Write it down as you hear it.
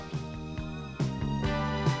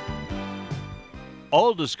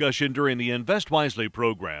All discussion during the Invest Wisely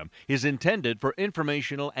program is intended for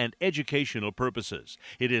informational and educational purposes.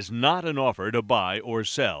 It is not an offer to buy or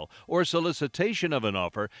sell, or solicitation of an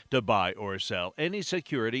offer to buy or sell any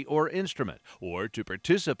security or instrument, or to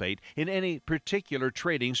participate in any particular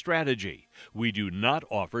trading strategy. We do not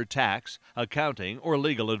offer tax, accounting, or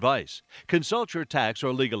legal advice. Consult your tax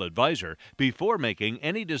or legal advisor before making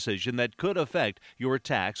any decision that could affect your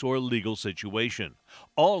tax or legal situation.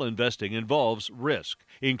 All investing involves risk,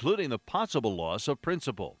 including the possible loss of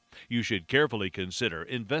principal. You should carefully consider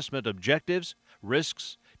investment objectives,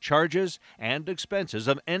 risks, charges, and expenses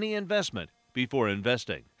of any investment before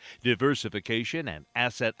investing. Diversification and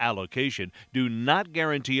asset allocation do not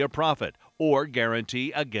guarantee a profit or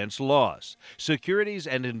guarantee against loss. Securities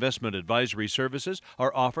and investment advisory services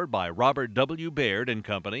are offered by Robert W. Baird &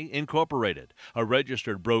 Company, Incorporated, a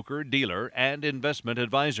registered broker, dealer, and investment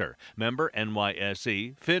advisor. Member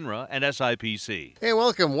NYSE, FINRA, and SIPC. Hey,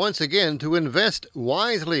 welcome once again to Invest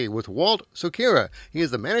Wisely with Walt Sukira. He is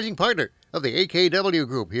the managing partner of the AKW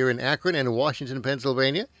Group here in Akron and Washington,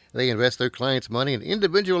 Pennsylvania. They invest their clients' money in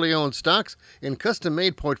individually owned stocks in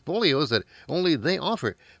custom-made portfolios that only they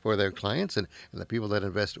offer for their clients and the people that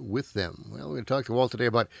invest with them. Well, we're going to talk to Walt today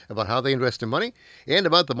about how they invest their money and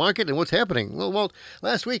about the market and what's happening. Well, Walt,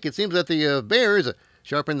 last week it seems that the bears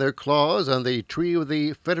sharpened their claws on the tree of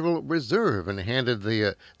the Federal Reserve and handed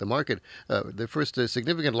the market their first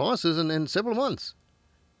significant losses in several months.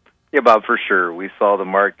 Yeah, Bob, for sure. We saw the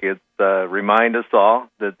markets remind us all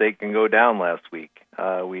that they can go down last week.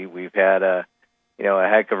 We've had a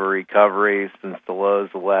heck of a recovery since the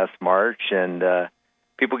lows of last March, and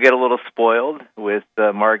people get a little spoiled with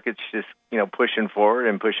the markets just pushing forward,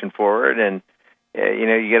 and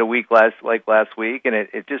you get a week like last week, and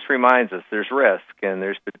it just reminds us there's risk and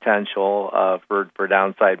there's potential for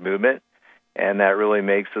downside movement. And that really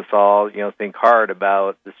makes us all, think hard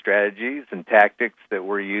about the strategies and tactics that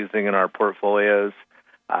we're using in our portfolios.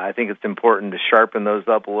 I think it's important to sharpen those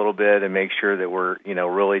up a little bit and make sure that we're,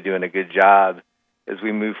 really doing a good job as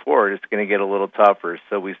we move forward. It's going to get a little tougher.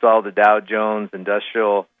 So we saw the Dow Jones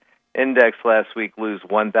Industrial Index last week lose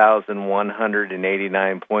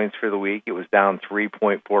 1,189 points for the week. It was down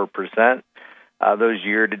 3.4%. Those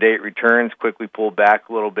year-to-date returns quickly pulled back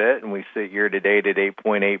a little bit, and we sit year-to-date at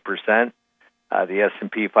 8.8%. The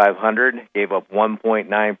S&P 500 gave up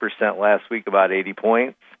 1.9% last week, about 80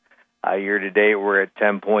 points. Year-to-date, we're at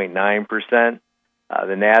 10.9%.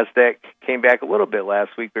 The NASDAQ came back a little bit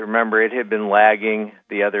last week, but remember, it had been lagging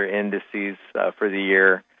the other indices for the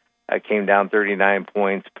year. It came down 39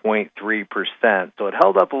 points, 0.3%. So it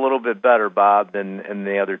held up a little bit better, Bob, than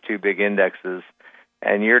the other two big indexes.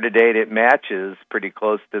 And year-to-date, it matches pretty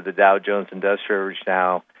close to the Dow Jones Industrial Average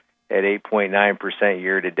now at 8.9%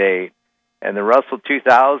 year-to-date. And the Russell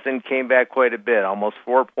 2000 came back quite a bit, almost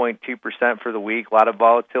 4.2% for the week. A lot of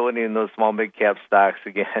volatility in those small mid-cap stocks.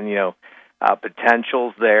 Again,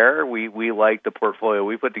 potentials there. We like the portfolio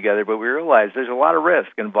we put together, but we realize there's a lot of risk,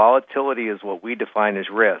 and volatility is what we define as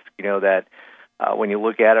risk. That when you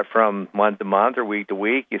look at it from month to month or week to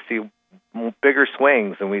week, you see bigger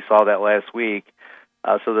swings, and we saw that last week.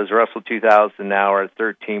 So those Russell 2000 now are at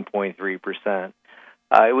 13.3%.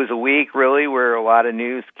 It was a week, really, where a lot of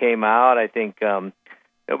news came out. I think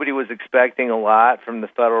nobody was expecting a lot from the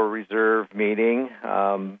Federal Reserve meeting.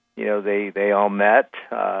 They all met,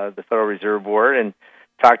 the Federal Reserve Board, and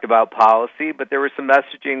talked about policy, but there was some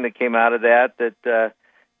messaging that came out of that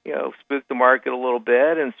spooked the market a little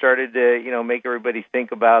bit and started to, make everybody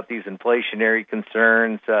think about these inflationary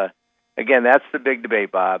concerns. Again, that's the big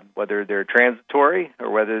debate, Bob, whether they're transitory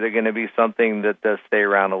or whether they're going to be something that does stay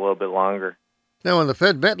around a little bit longer. Now, when the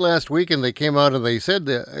Fed met last week and they came out and they said,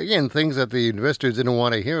 again, things that the investors didn't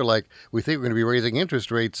want to hear, like we think we're going to be raising interest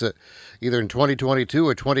rates either in 2022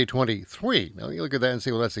 or 2023. Now, you look at that and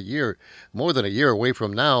say, well, that's more than a year away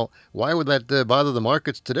from now. Why would that bother the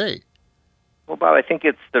markets today? Well, Bob, I think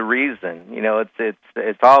it's the reason.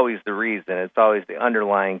 It's always the reason. It's always the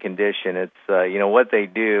underlying condition. It's, what they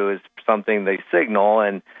do is something they signal.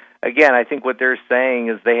 And, again, I think what they're saying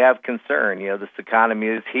is they have concern. This economy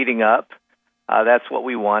is heating up. That's what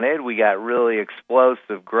we wanted. We got really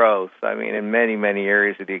explosive growth, in many, many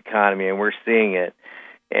areas of the economy, and we're seeing it.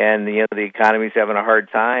 And, the economy's having a hard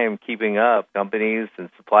time keeping up. Companies and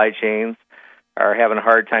supply chains are having a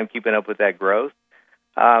hard time keeping up with that growth.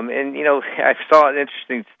 I saw an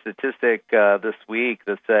interesting statistic this week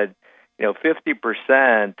that said,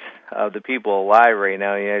 50% of the people alive right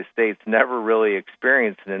now in the United States never really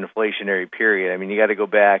experienced an inflationary period. You got to go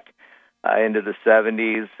back into the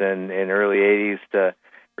 70s and early 80s to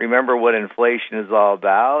remember what inflation is all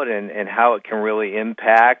about and how it can really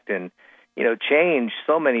impact and, change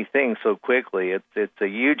so many things so quickly. It's a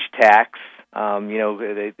huge tax.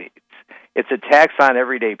 It's a tax on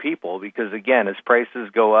everyday people because, again, as prices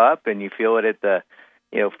go up and you feel it at the,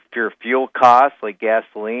 your fuel costs like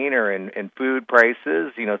gasoline or in food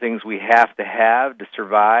prices, things we have to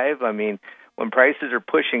survive. I mean, when prices are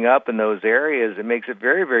pushing up in those areas, it makes it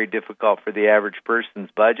very, very difficult for the average person's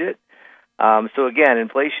budget. So again,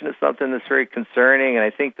 inflation is something that's very concerning, and I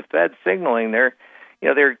think the Fed's signaling they're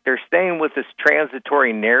staying with this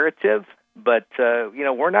transitory narrative, but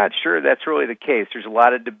we're not sure that's really the case. There's a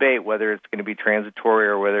lot of debate whether it's going to be transitory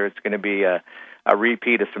or whether it's going to be a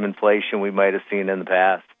repeat of some inflation we might have seen in the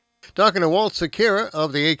past. Talking to Walt Sekera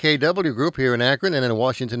of the AKW Group here in Akron and in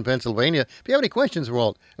Washington, Pennsylvania. If you have any questions,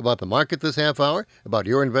 Walt, about the market this half hour, about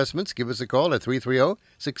your investments, give us a call at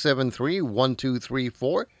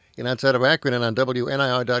 330-673-1234. And outside of Akron and on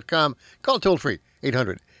WNIR.com, call toll-free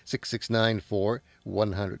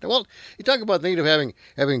 800-669-4100. Well, you talk about the need of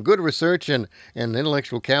having good research and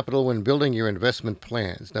intellectual capital when building your investment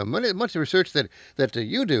plans. Now, much research that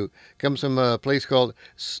you do comes from a place called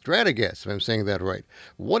Stratagas, if I'm saying that right.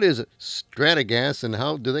 What is Stratagas, and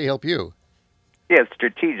how do they help you? Yeah, it's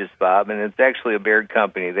Strategis, Bob, and it's actually a Baird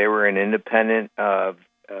company. They were an independent,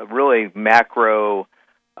 really macro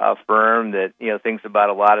firm that thinks about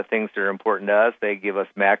a lot of things that are important to us. They give us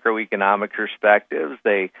macroeconomic perspectives.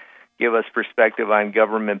 They give us perspective on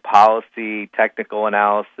government policy, technical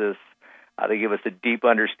analysis. They give us a deep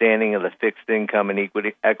understanding of the fixed income and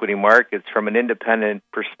equity markets from an independent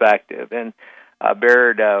perspective. And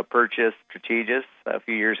Baird purchased Strategis a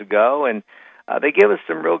few years ago, and they give us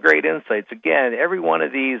some real great insights. Again, every one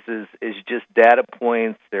of these is just data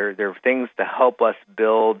points. They're things to help us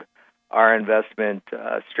build our investment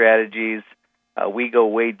strategies. We go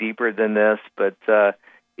way deeper than this, but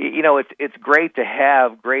it's great to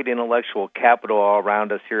have great intellectual capital all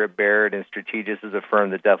around us here at Baird, and Strategis is a firm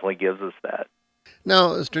that definitely gives us that.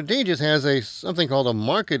 Now, Strategis has something called a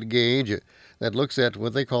market gauge that looks at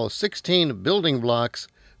what they call 16 building blocks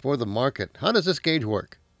for the market. How does this gauge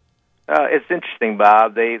work? It's interesting,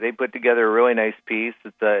 Bob. They put together a really nice piece.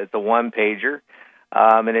 It's a one-pager.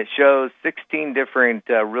 And it shows 16 different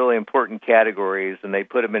really important categories, and they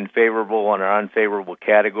put them in favorable and unfavorable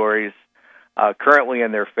categories. Currently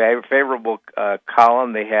in their favorable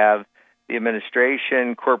column, they have the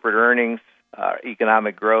administration, corporate earnings,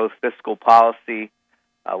 economic growth, fiscal policy,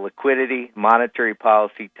 liquidity, monetary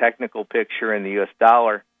policy, technical picture, and the U.S.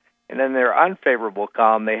 dollar. And in their unfavorable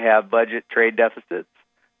column, they have budget, trade deficits,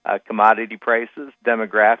 commodity prices,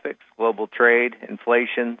 demographics, global trade,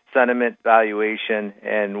 inflation, sentiment, valuation,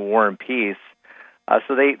 and war and peace.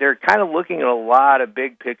 So they're kind of looking at a lot of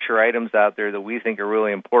big picture items out there that we think are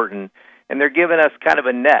really important, and they're giving us kind of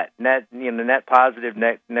a net positive,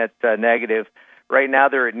 net negative. Right now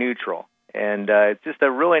they're at neutral, and it's just a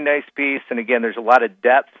really nice piece. And again, there's a lot of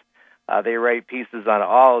depth. They write pieces on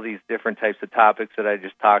all of these different types of topics that I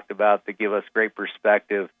just talked about that give us great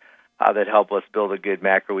perspective that help us build a good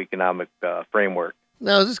macroeconomic framework.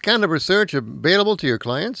 Now, is this kind of research available to your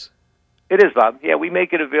clients? It is, Bob. Yeah, we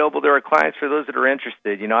make it available to our clients for those that are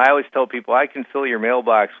interested. I always tell people I can fill your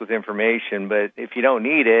mailbox with information, but if you don't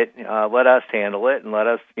need it, let us handle it and let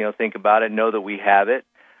us, think about it, know that we have it.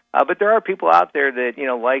 But there are people out there that,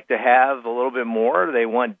 like to have a little bit more. They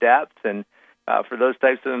want depth, and for those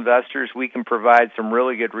types of investors, we can provide some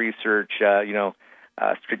really good research,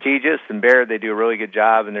 Strategis and Baird, they do a really good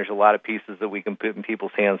job, and there's a lot of pieces that we can put in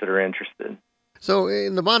people's hands that are interested. So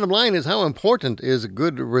the bottom line is, how important is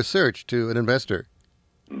good research to an investor?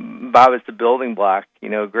 Bob, it's a building block.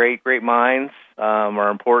 Great minds are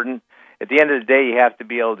important. At the end of the day, you have to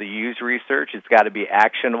be able to use research. It's got to be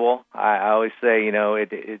actionable. I always say,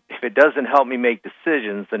 if it doesn't help me make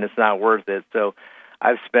decisions, then it's not worth it. So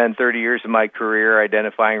I've spent 30 years of my career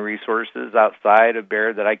identifying resources outside of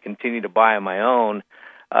Baird that I continue to buy on my own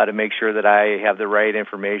to make sure that I have the right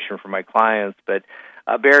information for my clients. But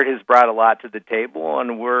Baird has brought a lot to the table,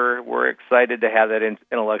 and we're excited to have that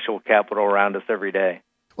intellectual capital around us every day.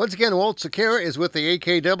 Once again, Walt Sekera is with the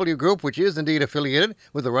AKW Group, which is indeed affiliated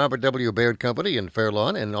with the Robert W. Baird Company in Fair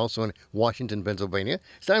Lawn and also in Washington, Pennsylvania.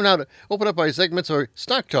 It's time now to open up our segments for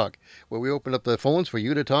Stock Talk, where we open up the phones for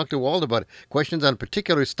you to talk to Walt about questions on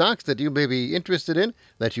particular stocks that you may be interested in,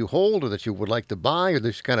 that you hold, or that you would like to buy, or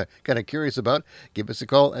that you're kind of curious about. Give us a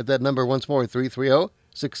call at that number once more,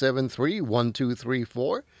 330-673-1234,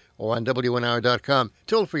 or on WNIR.com,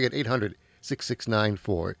 toll free at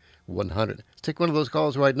 800-669-4100. Let's take one of those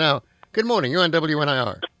calls right now. Good morning. You're on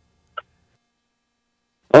WNIR.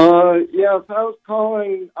 Yes, I was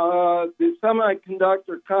calling. The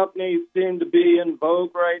semiconductor companies seem to be in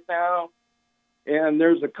vogue right now. and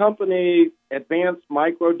there's a company, Advanced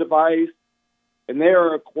Micro Device, and they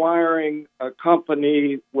are acquiring a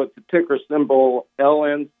company with the ticker symbol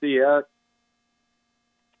LNCX.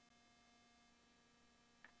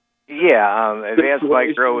 Yeah, Advanced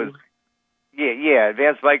Micro is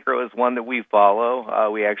Advanced Micro is one that we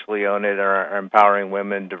follow. We actually own it in our Empowering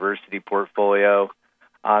Women Diversity portfolio.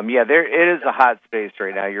 There it is a hot space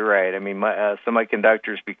right now. You're right. I mean,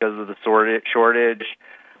 semiconductors, because of the shortage,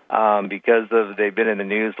 because of they've been in the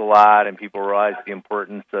news a lot, and people realize the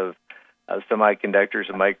importance of semiconductors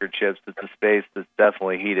and microchips. It's a space that's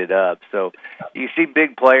definitely heated up. So you see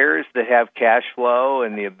big players that have cash flow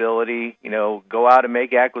and the ability, go out and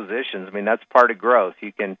make acquisitions. I mean, that's part of growth.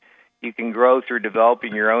 You can grow through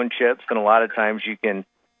developing your own chips, and a lot of times you can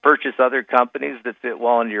purchase other companies that fit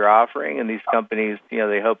well into your offering. And these companies,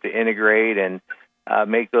 they hope to integrate and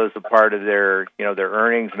make those a part of their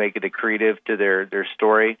earnings, make it accretive to their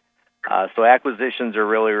story. So acquisitions are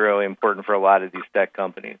really, really important for a lot of these tech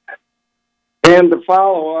companies. And to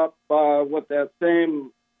follow up with that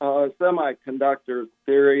same semiconductor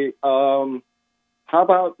theory, how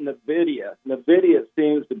about NVIDIA? NVIDIA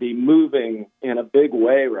seems to be moving in a big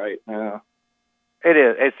way right now. It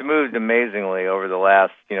is. It's moved amazingly over the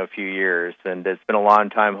last few years, and it's been a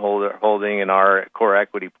long time holding in our core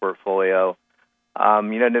equity portfolio.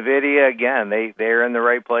 NVIDIA, again, they're in the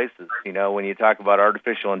right places. When you talk about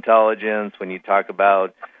artificial intelligence, when you talk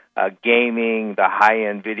about gaming, the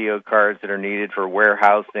high-end video cards that are needed for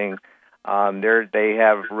warehousing, they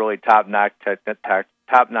have really top-notch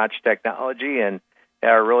technology and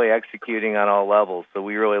are really executing on all levels. So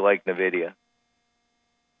we really like NVIDIA.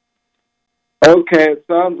 Okay, it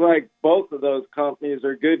sounds like both of those companies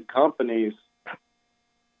are good companies.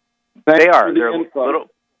 They are. They're a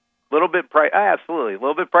little bit absolutely, a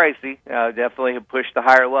little bit pricey. Definitely have pushed the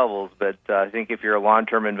higher levels, but I think if you're a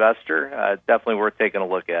long-term investor, it's definitely worth taking a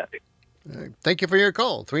look at. Thank you for your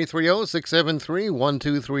call,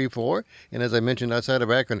 330-673-1234. And as I mentioned outside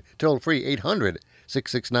of Akron, toll-free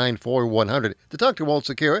 800-669-4100 to talk to Walt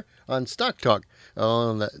Secura on Stock Talk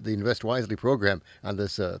on the Invest Wisely program on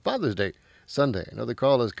this Father's Day Sunday. Another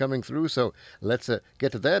call is coming through, so let's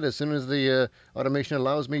get to that as soon as the automation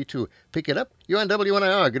allows me to pick it up. You're on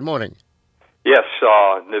WNIR. Good morning. Yes,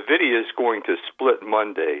 NVIDIA is going to split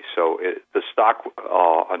Monday. So the stock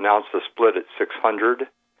announced the split at 600.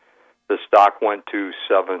 The stock went to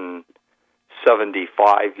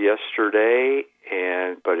 775 yesterday,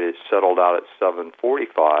 but it settled out at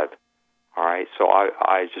 745. All right, so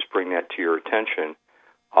I just bring that to your attention.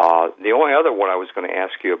 The only other one I was going to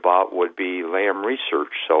ask you about would be Lam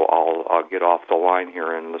Research, so I'll get off the line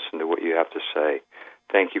here and listen to what you have to say.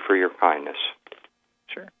 Thank you for your kindness.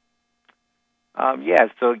 Sure.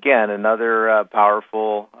 So again, another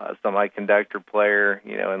powerful semiconductor player,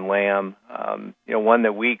 in Lam, one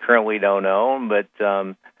that we currently don't own, but,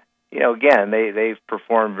 again, they've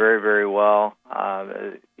performed very, very well,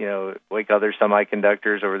 like other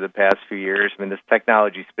semiconductors over the past few years. I mean, this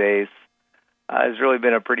technology space has really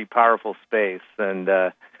been a pretty powerful space. And,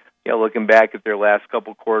 looking back at their last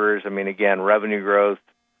couple quarters, I mean, again, revenue growth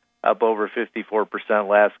up over 54%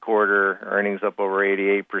 last quarter, earnings up over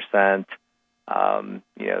 88%.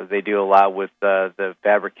 They do a lot with the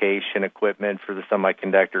fabrication equipment for the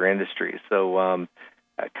semiconductor industry. So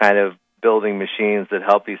kind of building machines that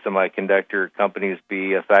help these semiconductor companies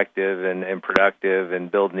be effective and productive and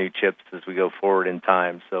build new chips as we go forward in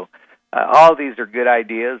time. So all of these are good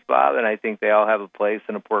ideas, Bob, and I think they all have a place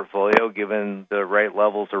in a portfolio given the right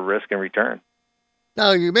levels of risk and return.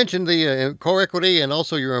 Now, you mentioned the core equity and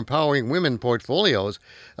also your Empowering Women portfolios.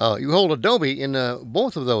 You hold Adobe in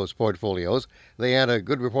both of those portfolios. They had a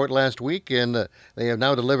good report last week, and they have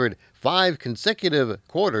now delivered 5 consecutive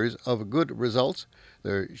quarters of good results.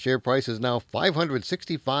 Their share price is now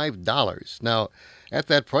 $565. Now, at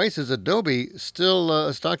that price, is Adobe still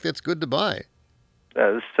a stock that's good to buy?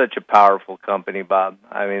 This is such a powerful company, Bob.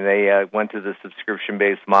 I mean, they went to the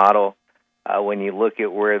subscription-based model. When you look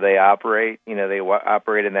at where they operate, they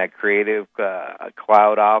operate in that creative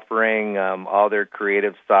cloud offering, all their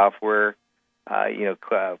creative software,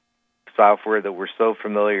 software that we're so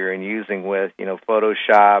familiar in using with,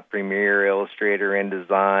 Photoshop, Premiere, Illustrator,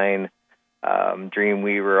 InDesign,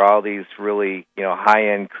 Dreamweaver, all these really,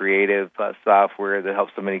 high-end creative software that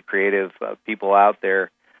helps so many creative people out there,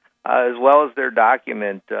 as well as their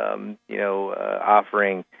document,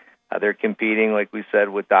 offering. They're competing, like we said,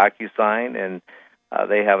 with DocuSign, and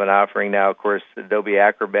they have an offering now, of course, Adobe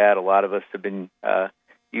Acrobat. A lot of us have been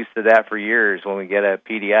used to that for years. When we get a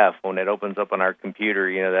PDF, when it opens up on our computer,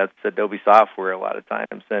 that's Adobe software a lot of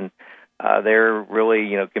times. And they're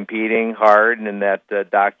really, competing hard in that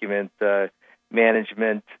document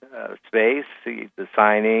management space, the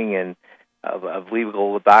signing and of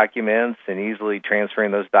legal documents and easily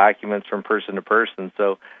transferring those documents from person to person.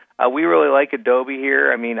 So we really like Adobe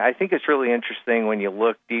here. I mean, I think it's really interesting when you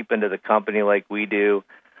look deep into the company like we do.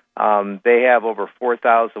 They have over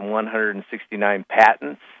 4,169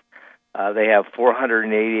 patents. They have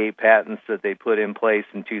 488 patents that they put in place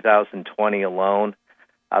in 2020 alone.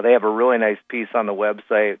 They have a really nice piece on the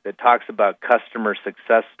website that talks about customer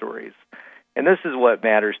success stories. And this is what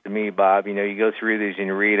matters to me, Bob. You know, you go through these and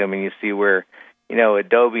you read them and you see where, you know,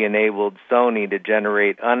 Adobe enabled Sony to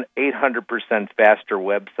generate 800% faster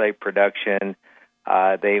website production.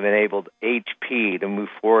 They've enabled HP to move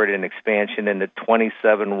forward in expansion into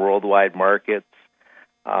 27 worldwide markets.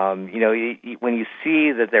 You know, when you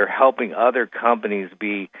see that they're helping other companies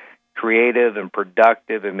be creative and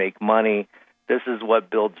productive and make money, this is what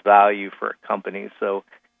builds value for a company. So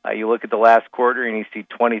you look at the last quarter and you see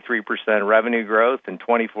 23% revenue growth and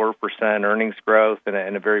 24% earnings growth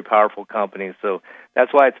and a very powerful company. So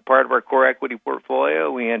that's why it's a part of our core equity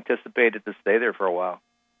portfolio. We anticipate it to stay there for a while.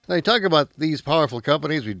 Now, you talk about these powerful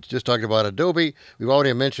companies. We just talked about Adobe. We've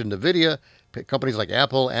already mentioned NVIDIA. Companies like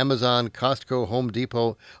Apple, Amazon, Costco, Home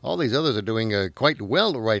Depot, all these others are doing quite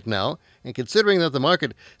well right now. And considering that the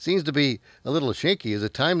market seems to be a little shaky, is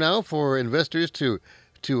it time now for investors to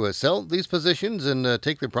sell these positions and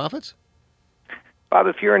take their profits? Bob,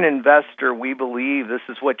 if you're an investor, we believe this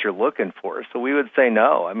is what you're looking for. So we would say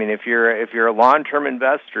no. I mean, if you're a long-term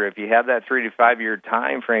investor, if you have that 3 to 5 year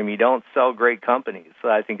time frame, you don't sell great companies. So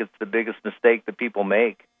I think it's the biggest mistake that people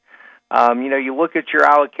make. You know, you look at your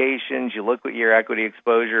allocations, you look at your equity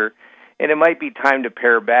exposure, and it might be time to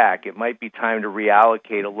pare back. It might be time to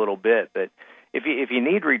reallocate a little bit. But if you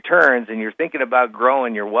need returns and you're thinking about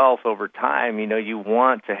growing your wealth over time, you know, you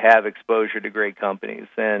want to have exposure to great companies.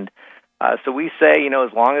 And so we say, you know,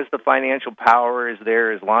 as long as the financial power is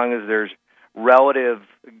there, as long as there's relative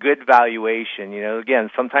good valuation, you know,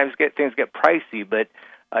 again, sometimes things get pricey, but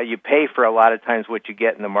you pay for a lot of times what you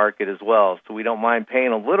get in the market as well. So we don't mind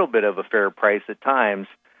paying a little bit of a fair price at times.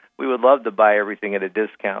 We would love to buy everything at a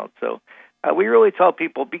discount. So we really tell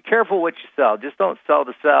people, be careful what you sell. Just don't sell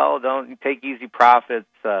to sell. Don't take easy profits.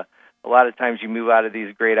 A lot of times you move out of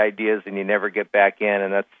these great ideas and you never get back in,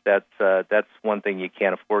 and that's one thing you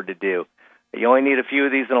can't afford to do. You only need a few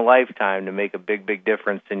of these in a lifetime to make a big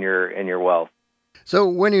difference in your wealth. So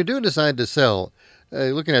when you do decide to sell,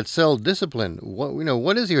 looking at sell discipline,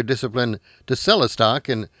 what is your discipline to sell a stock,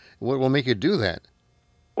 and what will make you do that?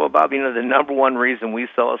 Well, Bob, you know, the number one reason we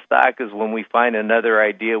sell a stock is when we find another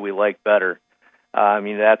idea we like better. I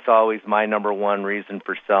mean, that's always my number one reason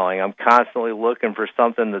for selling. I'm constantly looking for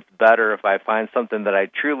something that's better. If I find something that I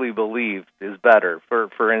truly believe is better,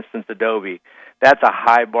 for instance, Adobe, that's a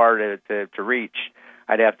high bar to reach.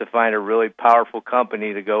 I'd have to find a really powerful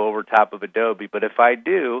company to go over top of Adobe. But if I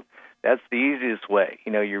do, that's the easiest way.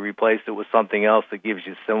 You know, you replace it with something else that gives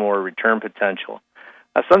you similar return potential.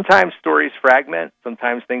 Sometimes stories fragment.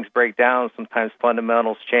 Sometimes things break down. Sometimes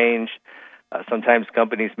fundamentals change. Sometimes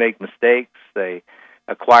companies make mistakes. They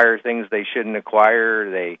acquire things they shouldn't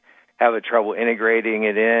acquire. They have trouble integrating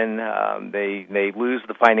it in. They lose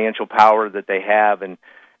the financial power that they have. And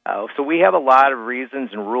so we have a lot of reasons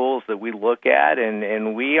and rules that we look at,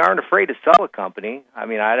 and we aren't afraid to sell a company. I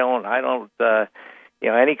mean, I don't. You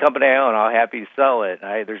know, any company I own, I'll happy to sell it.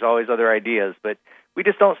 There's always other ideas, but we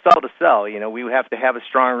just don't sell to sell. You know, we have to have a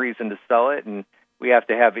strong reason to sell it, and we have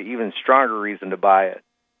to have an even stronger reason to buy it.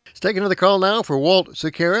 Let's take another call now for Walt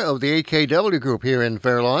Sequeira of the AKW Group here in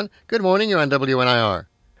Fair Lawn. Good morning. You're on WNIR.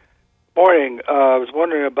 Morning. I was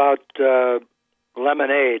wondering about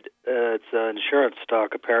Lemonade. It's an insurance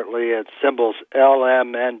stock, apparently. It's symbols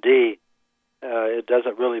LMND. It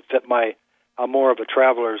doesn't really fit I'm more of a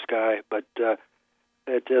traveler's guy, but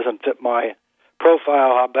it doesn't fit my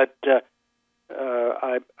profile. But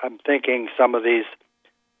I'm thinking some of these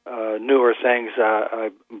newer things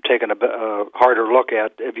I'm taking a harder look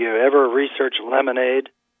at. Have you ever researched Lemonade?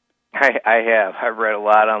 I have. I've read a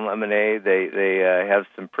lot on Lemonade. They have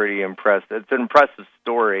some pretty impressive. It's an impressive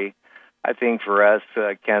story. I think for us,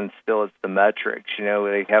 Ken, still it's the metrics. You know,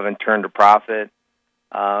 they haven't turned a profit.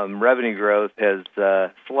 Revenue growth has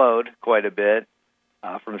slowed quite a bit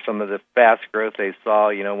from some of the fast growth they saw.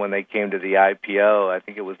 You know, when they came to the IPO, I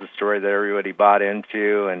think it was the story that everybody bought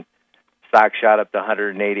into, and stock shot up to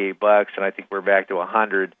 $188, and I think we're back to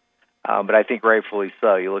 $100. But I think rightfully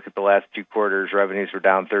so. You look at the last 2 quarters, revenues were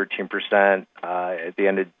down 13% at the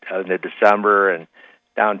end of December, and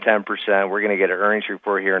down 10%. We're going to get an earnings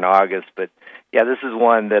report here in August. But, yeah, this is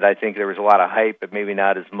one that I think there was a lot of hype, but maybe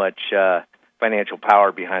not as much financial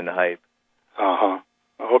power behind the hype. Uh-huh.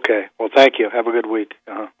 Okay. Well, thank you. Have a good week.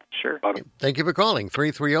 Sure. Bye. Thank you for calling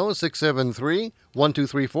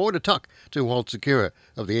 330-673-1234 to talk to Walt Secura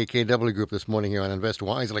of the AKW Group this morning here on Invest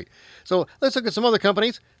Wisely. So let's look at some other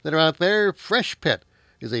companies that are out there. Freshpet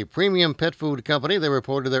is a premium pet food company. They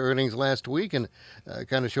reported their earnings last week and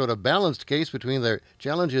kind of showed a balanced case between their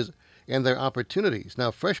challenges and their opportunities.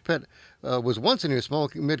 Now, Freshpet was once in your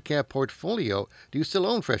small mid-cap portfolio. Do you still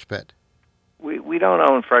own Freshpet? We don't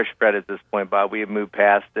own Freshpet at this point, Bob. We have moved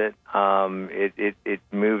past it. It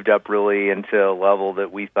moved up really into a level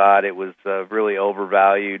that we thought it was really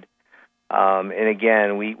overvalued. And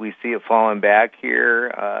again, we see it falling back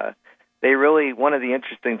here. One of the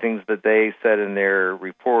interesting things that they said in their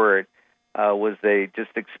report was they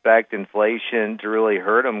just expect inflation to really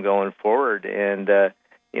hurt them going forward. And,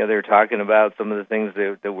 they're talking about some of the things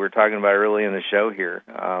that we're talking about early in the show here.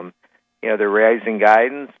 They're raising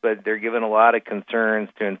guidance, but they're giving a lot of concerns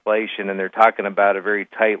to inflation, and they're talking about a very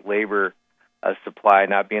tight labor supply,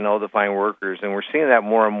 not being able to find workers. And we're seeing that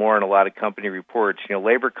more and more in a lot of company reports.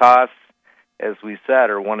 Labor costs, as we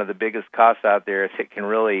said, are one of the biggest costs out there that can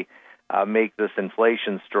really make this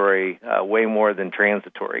inflation story way more than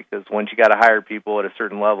transitory, because once you got to hire people at a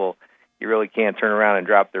certain level, you really can't turn around and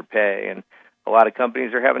drop their pay. And a lot of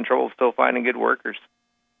companies are having trouble still finding good workers.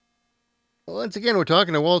 Once again, we're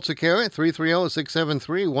talking to Walt Secura,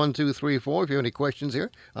 330-673-1234. If you have any questions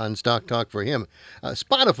here on Stock Talk for him.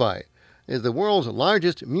 Spotify is the world's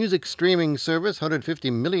largest music streaming service,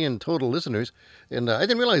 150 million total listeners. And I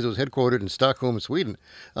didn't realize it was headquartered in Stockholm, Sweden.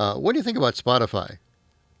 What do you think about Spotify?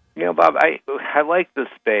 Bob, I like this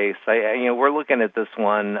space. We're looking at this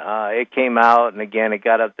one. It came out, and again, it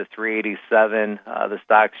got up to 387. The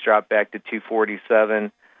stocks dropped back to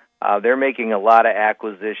 247. They're making a lot of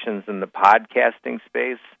acquisitions in the podcasting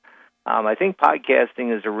space. I think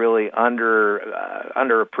podcasting is a really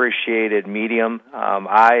underappreciated medium.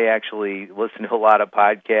 I actually listen to a lot of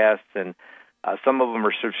podcasts, and some of them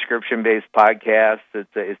are subscription-based podcasts.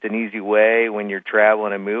 It's an easy way when you're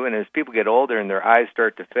traveling and moving. As people get older and their eyes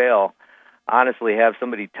start to fail, honestly, have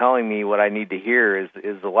somebody telling me what I need to hear is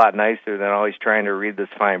a lot nicer than always trying to read this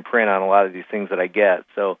fine print on a lot of these things that I get.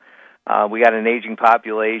 So we got an aging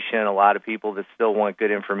population, a lot of people that still want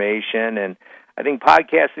good information, and I think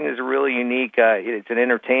podcasting is a really unique, it's an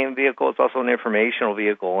entertainment vehicle, it's also an informational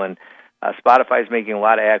vehicle, and Spotify is making a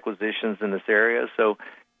lot of acquisitions in this area. So,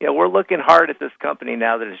 we're looking hard at this company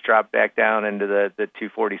now that it's dropped back down into the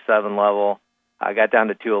 247 level. I got down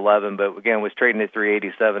to 211, but again, was trading at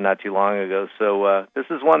 387 not too long ago. So this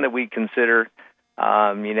is one that we consider,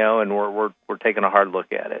 and we're taking a hard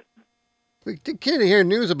look at it. We continue to hear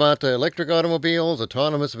news about electric automobiles,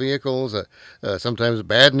 autonomous vehicles, sometimes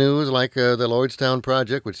bad news like the Lordstown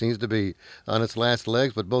project, which seems to be on its last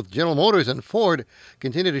legs. But both General Motors and Ford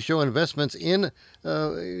continue to show investments in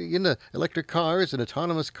the electric cars and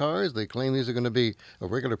autonomous cars. They claim these are going to be a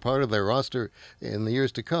regular part of their roster in the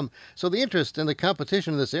years to come. So the interest and the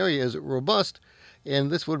competition in this area is robust, and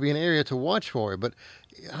this would be an area to watch for. But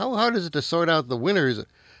how hard is it to sort out the winners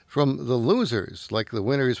from the losers, like the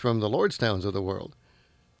winners from the Lordstowns of the world?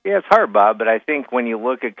 Yeah, it's hard, Bob, but I think when you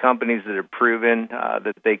look at companies that have proven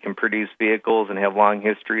that they can produce vehicles and have long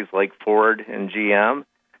histories like Ford and GM,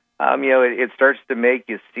 it starts to make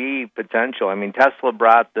you see potential. I mean, Tesla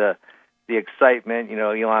brought the excitement,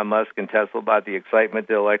 Elon Musk and Tesla brought the excitement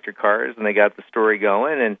to electric cars, and they got the story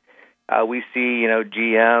going, and we see,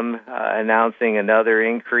 GM announcing another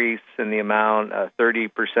increase in the amount, a 30%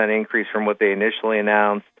 increase from what they initially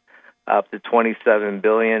announced, up to $27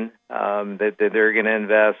 billion that they're going to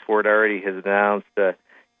invest. Ford already has announced a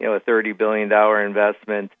 $30 billion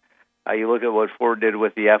investment. You look at what Ford did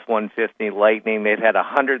with the F-150 Lightning. They've had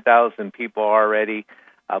 100,000 people already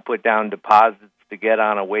put down deposits to get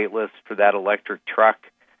on a wait list for that electric truck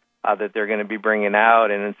that they're going to be bringing out.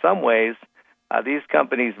 And in some ways, these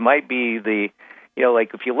companies might be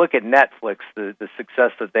like if you look at Netflix, the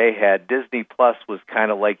success that they had, Disney Plus was kind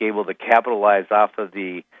of like able to capitalize off of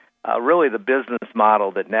the really the business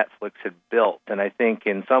model that Netflix had built. And I think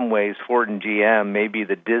in some ways Ford and GM may be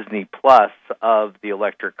the Disney Plus of the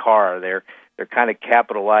electric car. They're kind of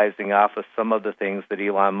capitalizing off of some of the things that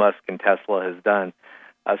Elon Musk and Tesla has done.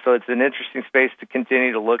 So it's an interesting space to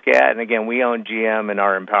continue to look at. And again, we own GM in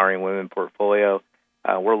our Empowering Women portfolio.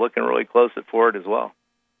 We're looking really close at Ford as well.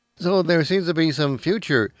 So there seems to be some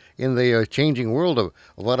future in the changing world of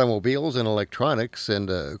automobiles and electronics. And,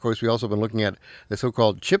 of course, we've also been looking at the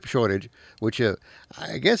so-called chip shortage, which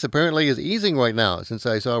I guess apparently is easing right now, since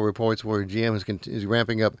I saw reports where GM is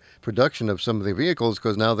ramping up production of some of the vehicles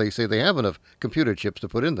because now they say they have enough computer chips to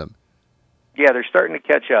put in them. Yeah, they're starting to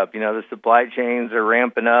catch up. The supply chains are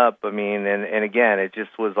ramping up. I mean, and again, it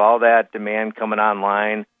just was all that demand coming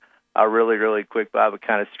online really, really quick, Bob. It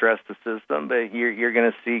kind of stressed the system. But you're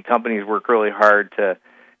going to see companies work really hard to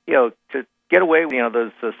get away with,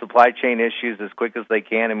 those supply chain issues as quick as they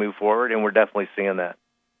can and move forward, and we're definitely seeing that.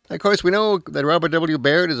 Of course, we know that Robert W.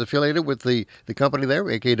 Baird is affiliated with the company there,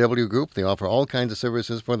 AKW Group. They offer all kinds of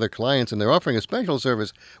services for their clients, and they're offering a special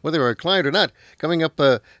service, whether you're a client or not, coming up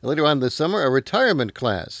later on this summer, a retirement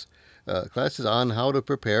class. Classes on how to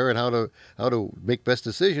prepare and how to make best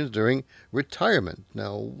decisions during retirement.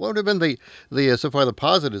 Now, what have been the so far the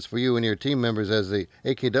positives for you and your team members as the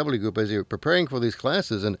AKW Group as you're preparing for these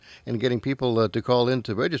classes and getting people to call in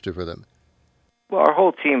to register for them? Well, our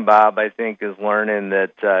whole team, Bob, I think, is learning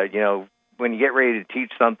that, when you get ready to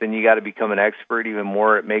teach something, you got to become an expert even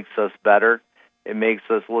more. It makes us better. It makes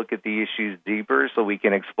us look at the issues deeper so we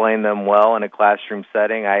can explain them well in a classroom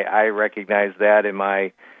setting. I recognize that in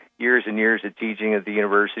my years and years of teaching at the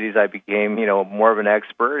universities. I became, more of an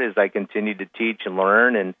expert as I continued to teach and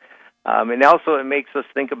learn. And also it makes us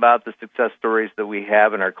think about the success stories that we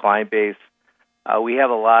have in our client base. We have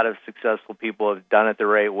a lot of successful people who have done it the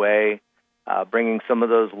right way. Bringing some of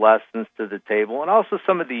those lessons to the table, and also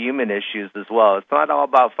some of the human issues as well. It's not all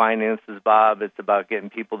about finances, Bob. It's about getting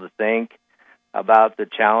people to think about the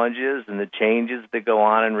challenges and the changes that go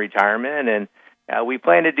on in retirement. And we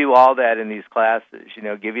plan to do all that in these classes,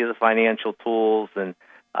 give you the financial tools and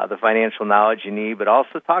the financial knowledge you need, but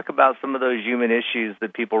also talk about some of those human issues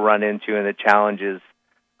that people run into and the challenges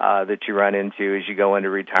that you run into as you go into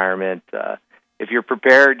retirement. If you're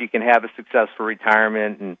prepared, you can have a successful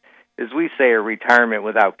retirement, and as we say, a retirement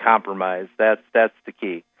without compromise. That's the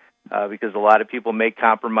key, because a lot of people make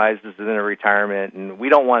compromises in a retirement, and we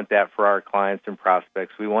don't want that for our clients and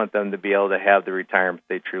prospects. We want them to be able to have the retirement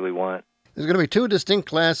they truly want. There's going to be two distinct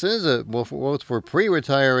classes, both for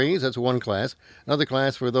pre-retirees, that's one class, another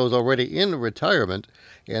class for those already in retirement.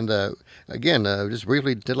 And again, just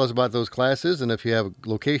briefly tell us about those classes and if you have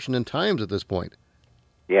location and times at this point.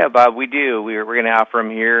 Yeah, Bob, we do. We're going to offer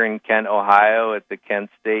them here in Kent, Ohio at the Kent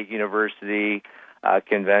State University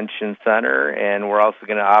Convention Center, and we're also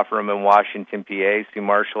going to offer them in Washington, PA. Sue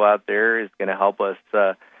Marshall out there is going to help us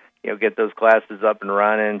get those classes up and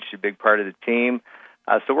running. She's a big part of the team.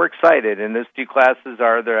 So we're excited, and those two classes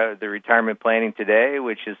are the Retirement Planning Today,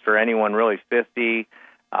 which is for anyone really 50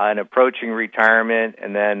 and approaching retirement,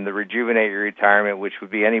 and then the Rejuvenate Your Retirement, which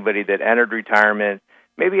would be anybody that entered retirement,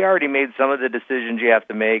 maybe already made some of the decisions you have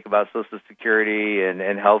to make about Social Security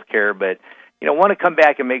and health care, but want to come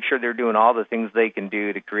back and make sure they're doing all the things they can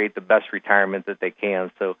do to create the best retirement that they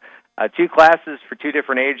can. So two classes for two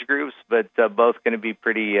different age groups, but both going to be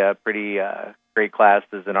pretty great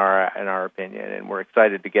classes in our opinion, and we're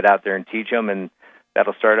excited to get out there and teach them, and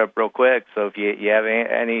that'll start up real quick. So if you have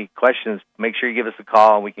any questions, make sure you give us a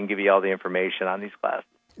call, and we can give you all the information on these classes.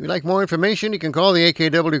 If you'd like more information, you can call the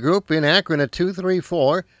AKW Group in Akron at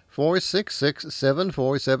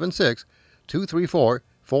 234-466-7476,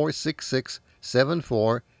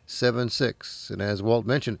 234-466-7476. And as Walt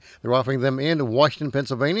mentioned, they're offering them in Washington,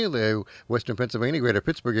 Pennsylvania, the Western Pennsylvania, Greater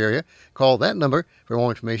Pittsburgh area. Call that number for more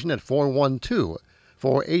information at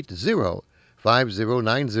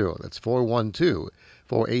 412-480-5090. That's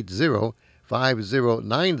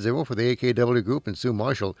 412-480-5090 for the AKW Group and Sue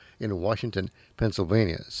Marshall in Washington,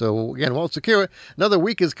 Pennsylvania. So again, Walt Secura, another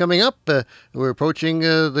week is coming up. We're approaching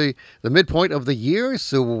the midpoint of the year.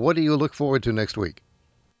 So what do you look forward to next week?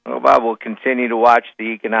 Well, Bob, we'll continue to watch the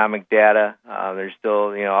economic data. There's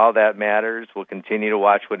still, all that matters. We'll continue to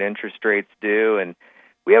watch what interest rates do, and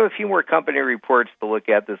we have a few more company reports to look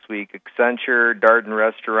at this week. Accenture, Darden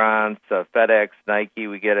Restaurants, FedEx, Nike.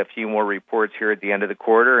 We get a few more reports here at the end of the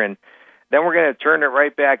quarter, and then we're going to turn it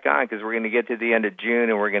right back on because we're going to get to the end of June,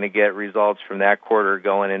 and we're going to get results from that quarter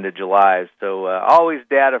going into July. So always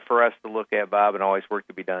data for us to look at, Bob, and always work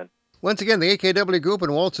to be done. Once again, the AKW Group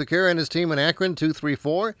and Walt Secura and his team in Akron,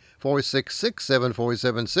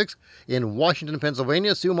 234-466-7476. In Washington,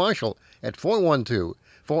 Pennsylvania, Sue Marshall at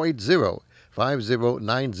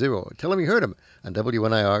 412-480-5090. Tell him you heard him on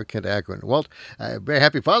WNIR Kent Akron. Walt, very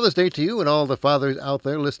happy Father's Day to you and all the fathers out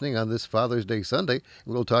there listening on this Father's Day Sunday.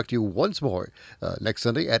 We'll talk to you once more next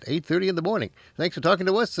Sunday at 8:30 in the morning. Thanks for talking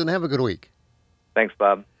to us and have a good week. Thanks,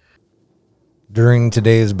 Bob. During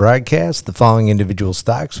today's broadcast, the following individual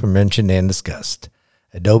stocks were mentioned and discussed.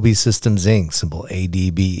 Adobe Systems, Inc., symbol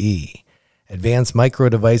ADBE. Advanced Micro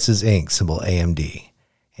Devices, Inc., symbol AMD.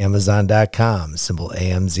 Amazon.com, symbol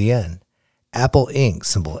AMZN. Apple Inc.,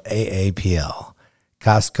 symbol AAPL.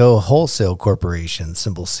 Costco Wholesale Corporation,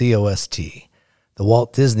 symbol COST. The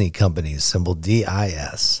Walt Disney Company, symbol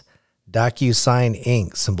DIS. DocuSign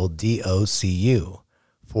Inc., symbol DOCU.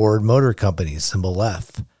 Ford Motor Company, symbol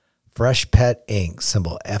F. Fresh Pet Inc.,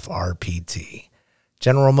 symbol FRPT.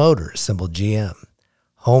 General Motors, symbol GM.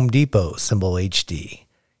 Home Depot, symbol HD.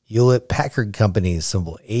 Hewlett Packard Company,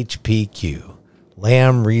 symbol HPQ.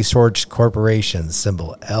 Lamb Resource Corporation,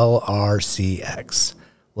 symbol LRCX.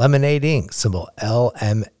 Lemonade Inc., symbol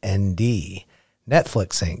LMND.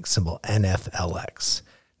 Netflix Inc., symbol NFLX.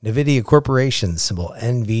 NVIDIA Corporation, symbol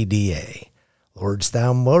NVDA.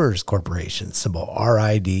 Lordstown Motors Corporation, symbol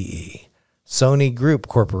RIDE. Sony Group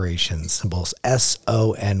Corporation, symbols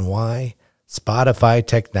SONY. Spotify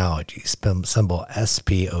Technologies, symbol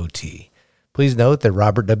SPOT. Please note that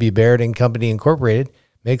Robert W. Baird & Company Incorporated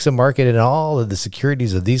makes a market in all of the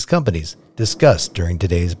securities of these companies discussed during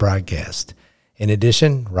today's broadcast. In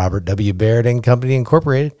addition, Robert W. Baird & Company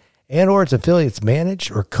Incorporated and or its affiliates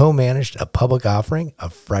managed or co-managed a public offering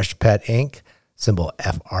of Fresh Pet Inc., symbol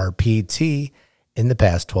FRPT, in the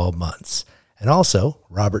past 12 months. And also,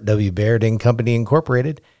 Robert W. Baird & Company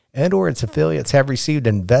Incorporated and or its affiliates have received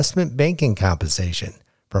investment banking compensation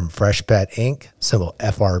from Fresh Pet Inc., symbol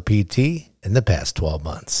FRPT, in the past 12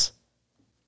 months.